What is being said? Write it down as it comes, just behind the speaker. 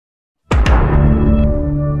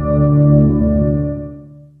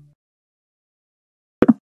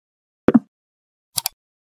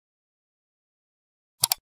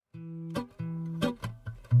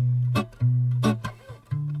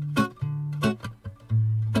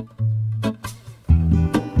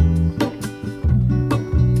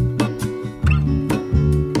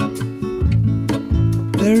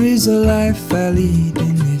is the life I lead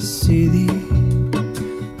in this city,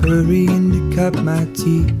 hurrying to cut my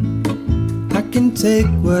teeth. I can take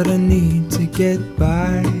what I need to get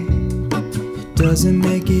by, it doesn't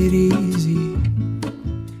make it easy.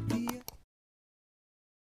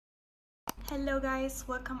 Hello guys,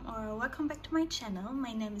 welcome back to my channel.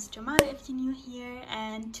 My name is Jamal if you're new here,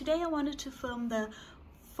 and today I wanted to film the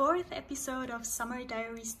 4th episode of Summer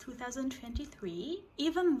Diaries 2023.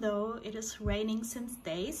 Even though it is raining since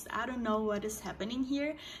days, I don't know what is happening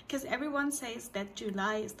here, because everyone says that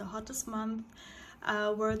July is the hottest month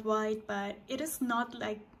worldwide, but it is not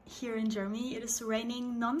like here in Germany. It is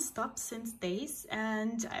raining non-stop since days,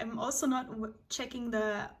 and I'm also not checking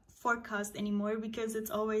the forecast anymore because it's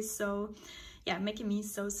always so, yeah, making me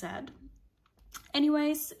so sad.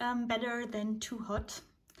 Anyways, better than too hot.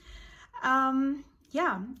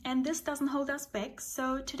 Yeah, and this doesn't hold us back.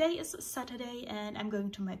 So today is Saturday and I'm going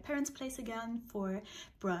to my parents' place again for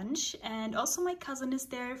brunch, and also my cousin is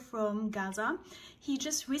there from Gaza. He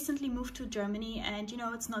just recently moved to Germany, and you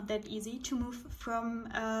know, it's not that easy to move from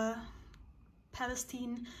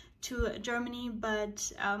Palestine to Germany,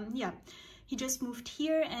 but yeah, he just moved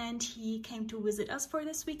here and he came to visit us for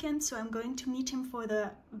this weekend, so I'm going to meet him for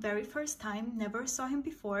the very first time. Never saw him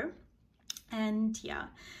before, and yeah,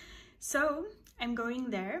 so I'm going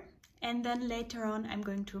there, and then later on I'm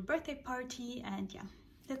going to a birthday party, and yeah,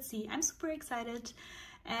 let's see. I'm super excited,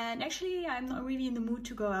 and actually I'm not really in the mood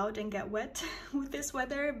to go out and get wet with this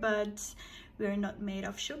weather, but we're not made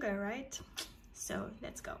of sugar, right? So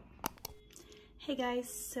let's go. Hey guys,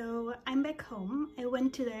 so I'm back home. I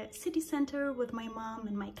went to the city center with my mom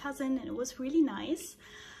and my cousin, and it was really nice.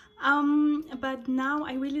 But now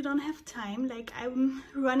I really don't have time. Like, I'm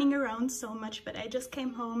running around so much, but I just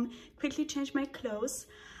came home, quickly changed my clothes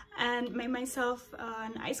and made myself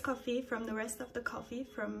an iced coffee from the rest of the coffee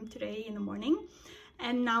from today in the morning.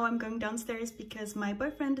 And now I'm going downstairs because my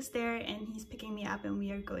boyfriend is there and he's picking me up, and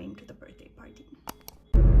we are going to the birthday party.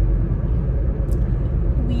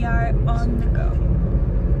 We are on the go.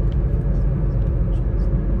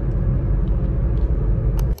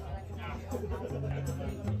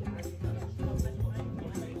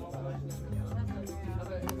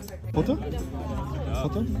 Foto?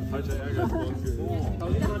 Foto? Falscher Ärger.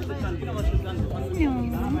 Ja.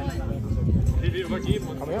 Nee, wir übergeben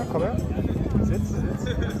uns. Komm her. Sitz.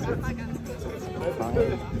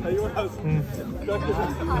 Herr Jonas.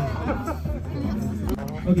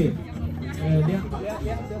 Okay.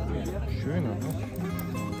 Schöner, ne?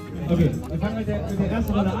 Okay, wir fangen mit der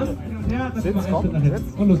ersten Runde an. Ja, das Sitz, komm, nach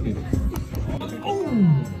hinten. Und los geht's. Oh!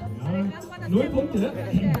 Ja. 0 Punkte, ne?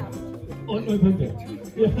 Und 0 Punkte.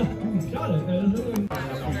 Ja, schade.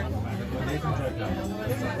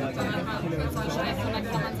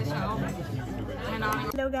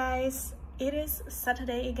 Hello guys, it is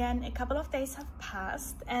Saturday again. A couple of days have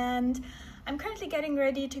passed and I'm currently getting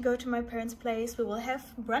ready to go to my parents' place. We will have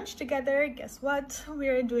brunch together. Guess what? We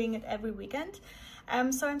are doing it every weekend.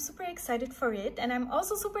 So I'm super excited for it, and I'm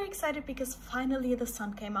also super excited because finally the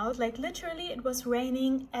sun came out. Like, literally it was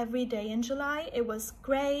raining every day in July. It was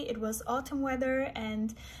gray, it was autumn weather,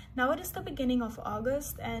 and now it is the beginning of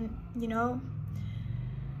August, and you know,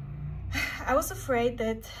 I was afraid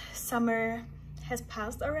that summer has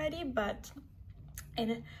passed already, but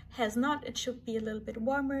it has not. It should be a little bit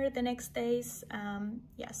warmer the next days.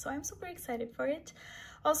 Yeah, so I'm super excited for it.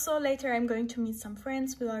 Also, later I'm going to meet some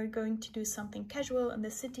friends. We are going to do something casual in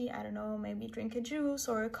the city. I don't know, maybe drink a juice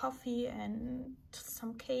or a coffee and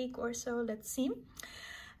some cake or so. Let's see.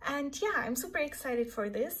 And yeah, I'm super excited for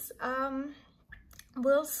this.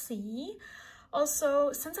 We'll see.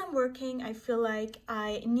 Also, since I'm working, I feel like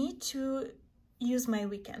I need to use my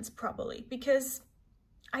weekends properly because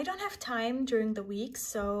I don't have time during the week,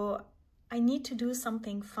 so I need to do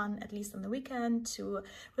something fun at least on the weekend to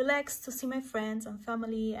relax, to see my friends and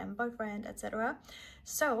family and boyfriend, etc.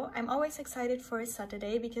 So I'm always excited for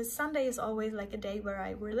Saturday because Sunday is always like a day where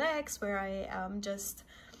I relax, where I just,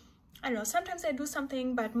 I don't know, sometimes I do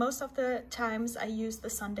something, but most of the times I use the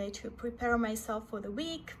Sunday to prepare myself for the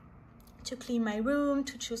week, to clean my room,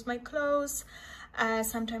 to choose my clothes,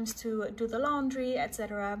 sometimes to do the laundry,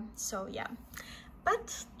 etc. So yeah,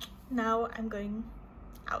 but now I'm going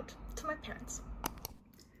out to my parents.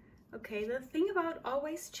 Okay, the thing about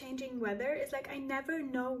always changing weather is like I never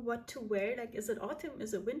know what to wear. Like, is it autumn,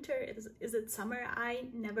 is it winter, is it summer? I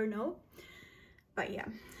never know. But yeah,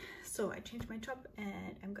 so I changed my top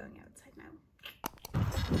and I'm going outside now.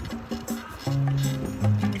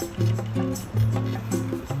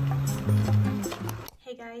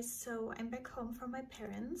 Hey guys, so I'm back home from my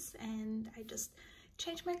parents and I just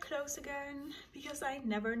changed my clothes again because I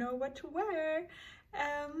never know what to wear.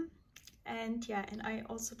 And yeah, and I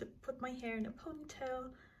also put my hair in a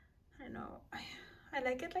ponytail. I don't know, I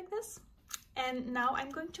like it like this. And now I'm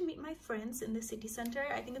going to meet my friends in the city center.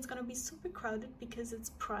 I think it's gonna be super crowded because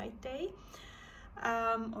it's Pride Day,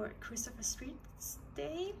 or Christopher Street's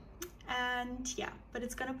Day. And yeah, but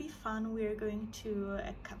it's gonna be fun. We're going to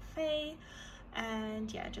a cafe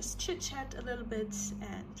and yeah, just chit chat a little bit,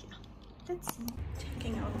 and yeah, let's see.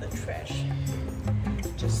 Taking out the trash,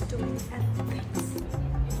 just doing things.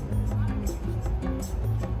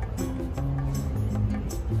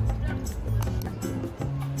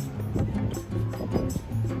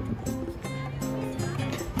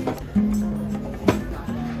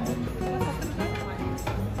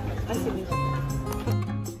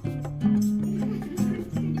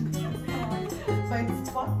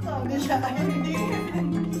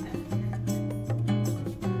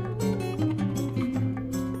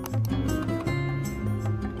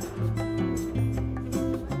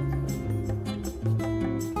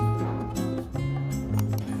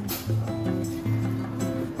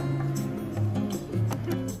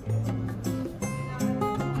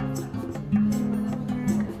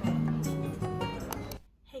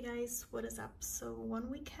 What is up? So 1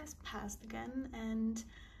 week has passed again, and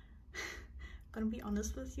I'm gonna be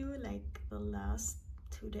honest with you, like the last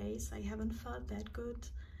 2 days I haven't felt that good.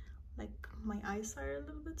 Like my eyes are a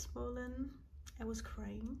little bit swollen. I was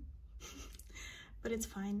crying but it's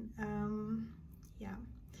fine. Yeah,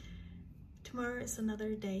 tomorrow is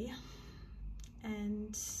another day,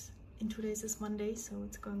 and in 2 days is Monday, so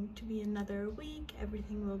it's going to be another week.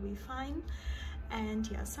 Everything will be fine. And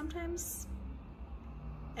yeah, sometimes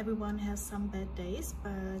everyone has some bad days,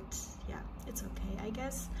 but yeah, it's okay, I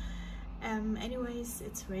guess. Anyways,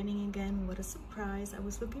 it's raining again. What a surprise. I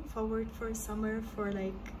was looking forward for summer for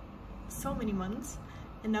like so many months,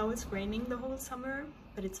 and now it's raining the whole summer,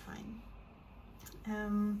 but it's fine.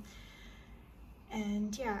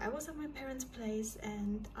 And yeah, I was at my parents' place,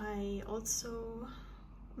 and I also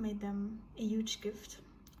made them a huge gift,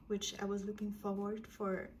 which I was looking forward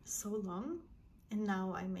for so long, and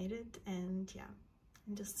now I made it, and yeah,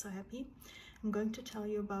 I'm just so happy. I'm going to tell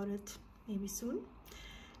you about it maybe soon.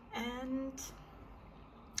 And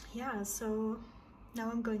yeah, so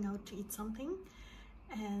now I'm going out to eat something,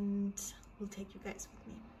 and we'll take you guys with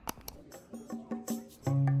me.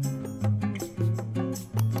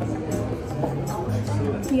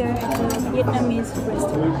 We are at a Vietnamese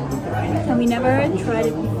restaurant, and we never tried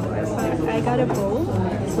it before, but I got a bowl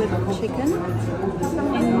with chicken,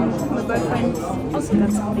 and my boyfriend also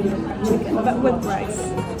got something with chicken, but with rice.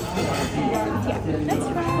 And yeah, let's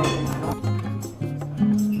try.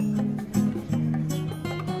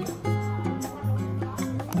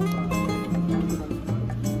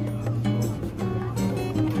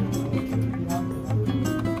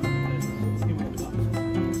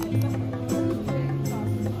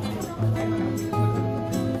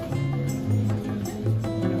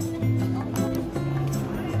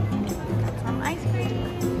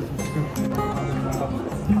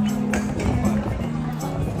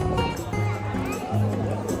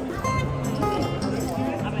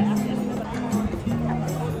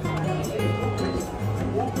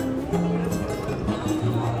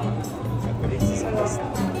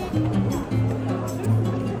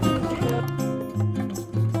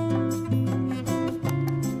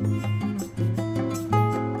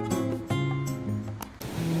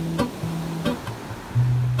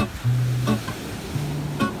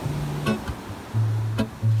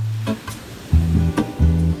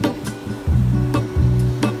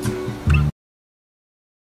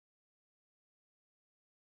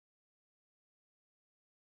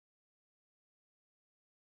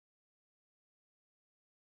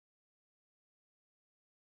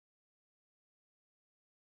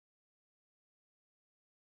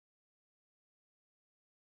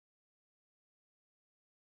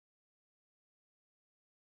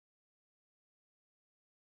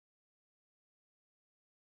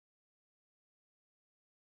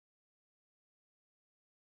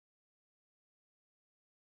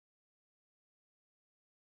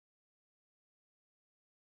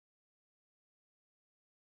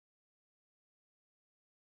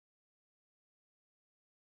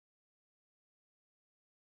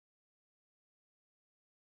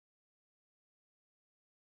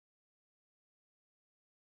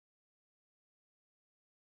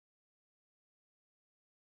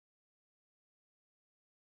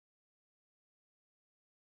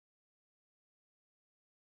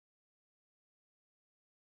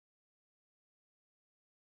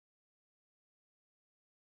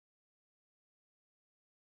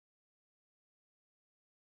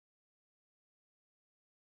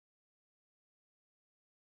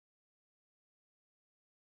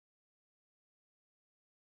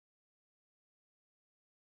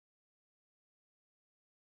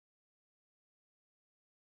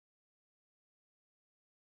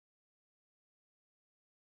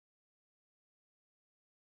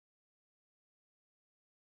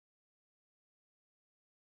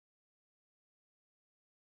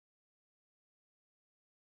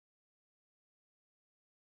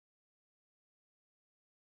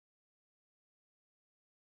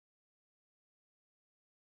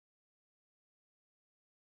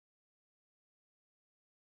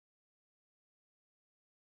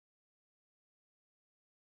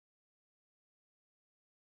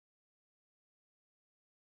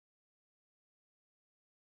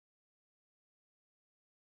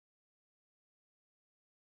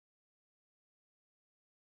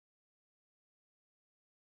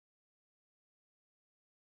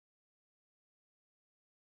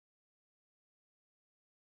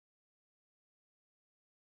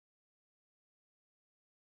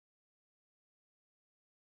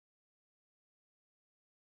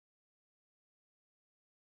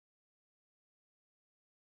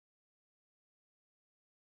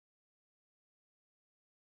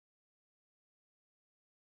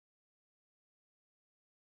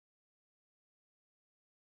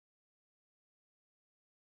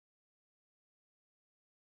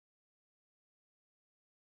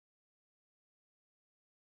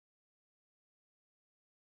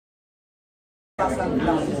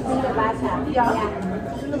 Ja.